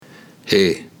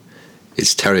Hey,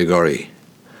 it's Terry Gorry,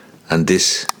 and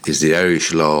this is the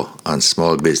Irish Law and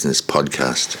Small Business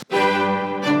podcast.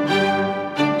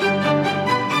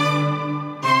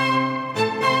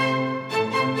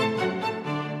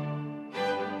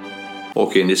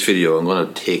 Okay, in this video I'm going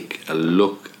to take a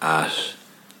look at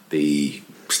the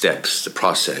steps, the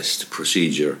process, the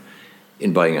procedure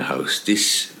in buying a house.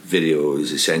 This video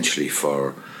is essentially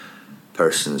for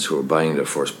persons who are buying their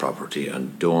first property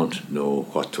and don't know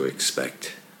what to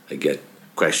expect. I get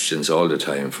questions all the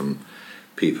time from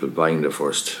people buying their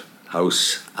first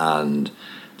house, and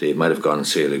they might have gone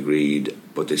sale agreed,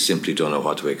 but they simply don't know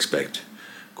what to expect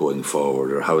going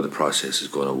forward, or how the process is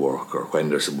going to work, or when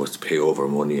they're supposed to pay over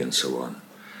money and so on.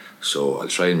 So I'll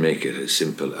try and make it as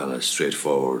simple and as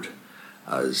straightforward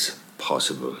as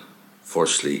possible.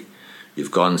 Firstly,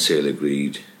 you've gone sale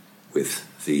agreed with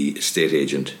the estate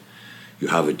agent. You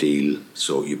have a deal,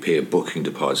 so you pay a booking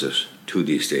deposit to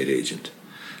the estate agent.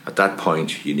 At that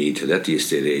point, you need to let the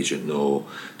estate agent know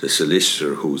the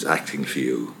solicitor who's acting for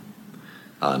you.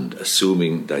 And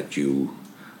assuming that you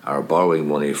are borrowing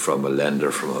money from a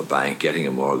lender, from a bank, getting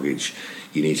a mortgage,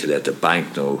 you need to let the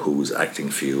bank know who's acting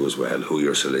for you as well, who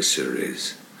your solicitor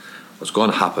is. What's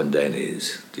going to happen then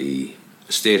is the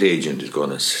estate agent is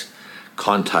going to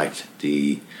contact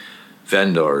the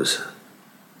vendors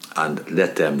and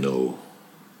let them know,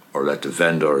 or let the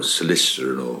vendor's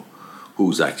solicitor know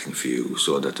who's acting for you,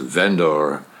 so that the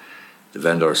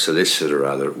vendor solicitor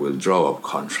rather, will draw up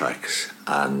contracts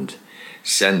and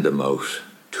send them out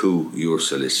to your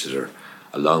solicitor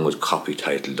along with copy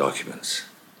title documents.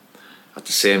 At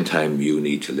the same time, you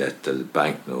need to let the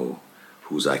bank know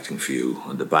who's acting for you,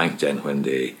 and the bank then, when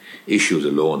they issue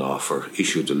the loan offer,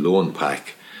 issue the loan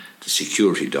pack, the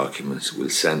security documents, will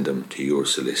send them to your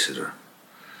solicitor.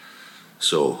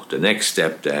 So the next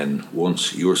step then,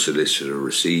 once your solicitor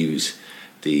receives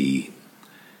the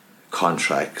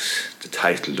contracts, the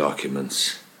title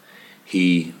documents,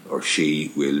 he or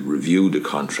she will review the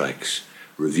contracts,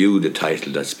 review the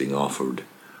title that's being offered,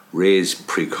 raise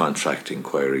pre-contract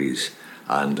inquiries,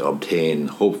 and obtain,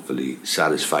 hopefully,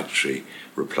 satisfactory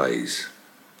replies.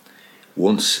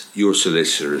 Once your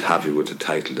solicitor is happy with the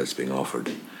title that's being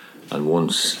offered, and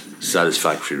once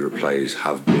satisfactory replies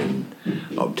have been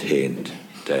obtained,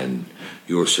 then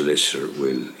your solicitor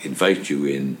will invite you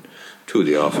in to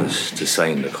the office to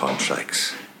sign the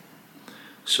contracts.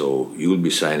 So you'll be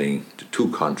signing the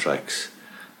two contracts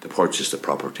to purchase the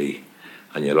property,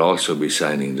 and you'll also be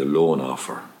signing the loan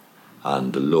offer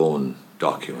and the loan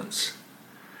documents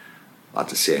at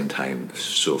the same time.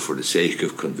 So for the sake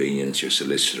of convenience, your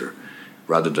solicitor,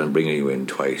 rather than bringing you in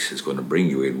twice, is going to bring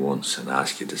you in once and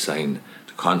ask you to sign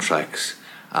the contracts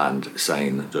and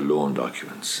sign the loan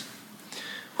documents.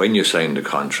 When you sign the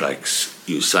contracts,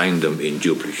 you sign them in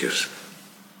duplicate,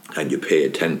 and you pay a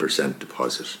 10%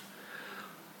 deposit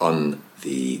on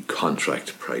the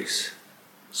contract price.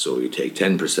 So you take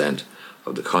 10%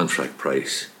 of the contract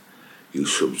price, you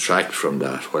subtract from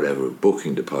that whatever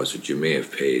booking deposit you may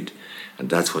have paid, and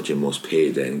that's what you must pay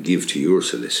then, give to your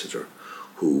solicitor,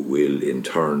 who will in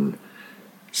turn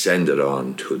send it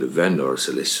on to the vendor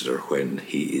solicitor when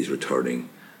he is returning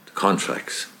the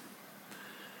contracts.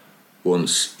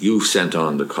 Once you've sent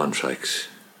on the contracts,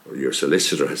 or your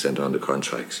solicitor has sent on the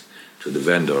contracts to the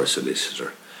vendor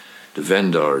solicitor, the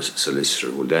vendor's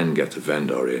solicitor will then get the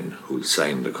vendor in who will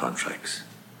sign the contracts.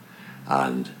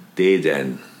 And they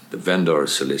then, the vendor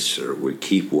solicitor, will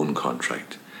keep one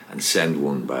contract and send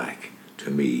one back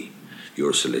to me,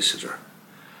 your solicitor.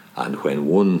 And when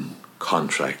one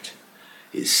contract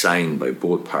is signed by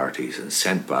both parties and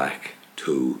sent back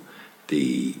to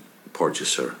the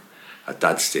purchaser, at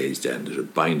that stage then there's a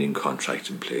binding contract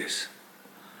in place.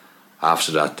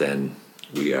 After that then,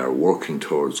 we are working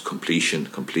towards completion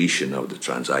of the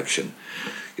transaction.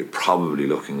 You're probably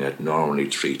looking at normally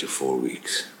 3 to 4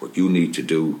 weeks. What you need to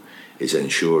do is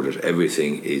ensure that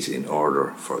everything is in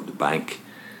order for the bank,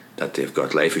 that they've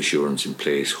got life insurance in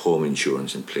place, home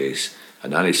insurance in place,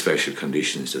 and any special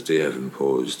conditions that they have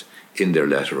imposed in their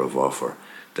letter of offer,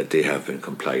 that they have been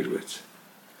complied with.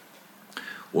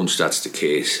 Once that's the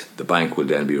case, the bank will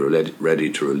then be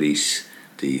ready to release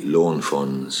the loan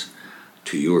funds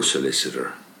to your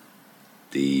solicitor.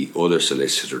 The other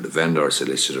solicitor, the vendor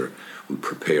solicitor, will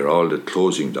prepare all the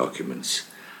closing documents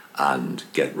and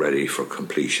get ready for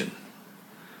completion.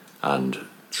 And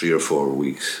 3 or 4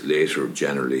 weeks later,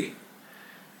 generally,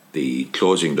 the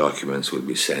closing documents will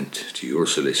be sent to your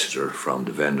solicitor from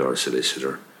the vendor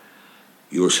solicitor.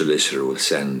 Your solicitor will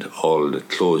send all the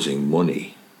closing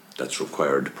money that's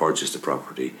required to purchase the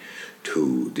property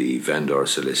to the vendor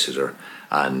solicitor,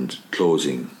 and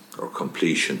closing or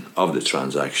completion of the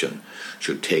transaction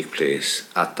should take place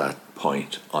at that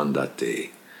point on that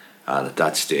day. And at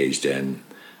that stage then,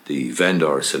 the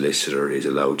vendor solicitor is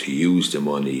allowed to use the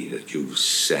money that you've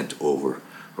sent over,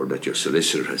 or that your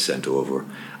solicitor has sent over,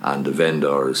 and the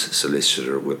vendor's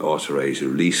solicitor will authorise the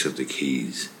release of the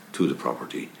keys to the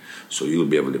property. So you'll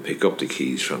be able to pick up the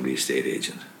keys from the estate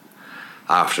agent.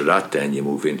 After that then, you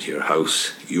move into your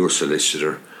house. Your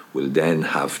solicitor will then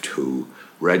have to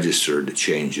register the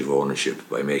change of ownership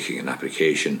by making an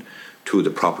application to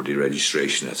the Property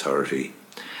Registration Authority,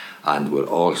 and will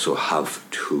also have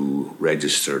to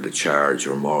register the charge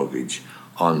or mortgage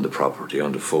on the property,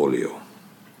 on the folio.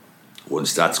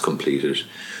 Once that's completed,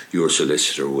 your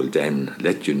solicitor will then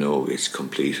let you know it's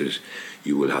completed.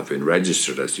 You will have been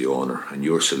registered as the owner, and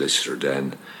your solicitor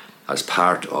then, as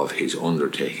part of his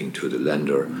undertaking to the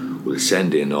lender, will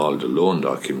send in all the loan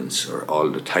documents, or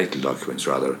all the title documents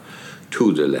rather,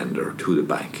 to the lender, to the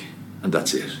bank, and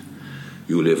that's it.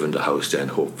 You live in the house then,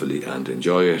 hopefully, and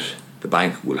enjoy it. The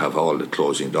bank will have all the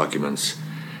closing documents,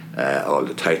 all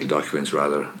the title documents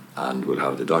rather, and will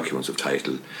have the documents of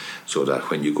title, so that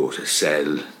when you go to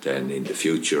sell then in the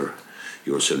future,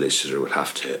 your solicitor will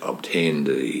have to obtain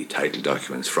the title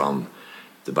documents from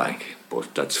the bank.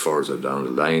 But that's further down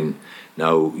the line.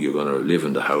 Now you're going to live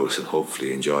in the house and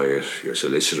hopefully enjoy it. Your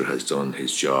solicitor has done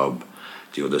his job.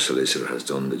 The other solicitor has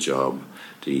done the job.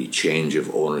 The change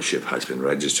of ownership has been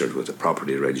registered with the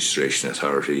Property Registration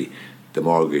Authority. The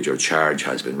mortgage or charge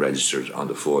has been registered on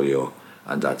the folio,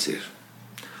 and that's it.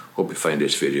 Hope you find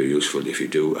this video useful. If you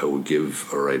do, I would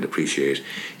I'd appreciate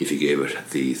if you gave it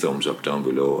the thumbs up down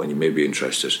below, and you may be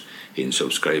interested in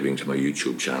subscribing to my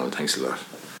YouTube channel. Thanks a lot.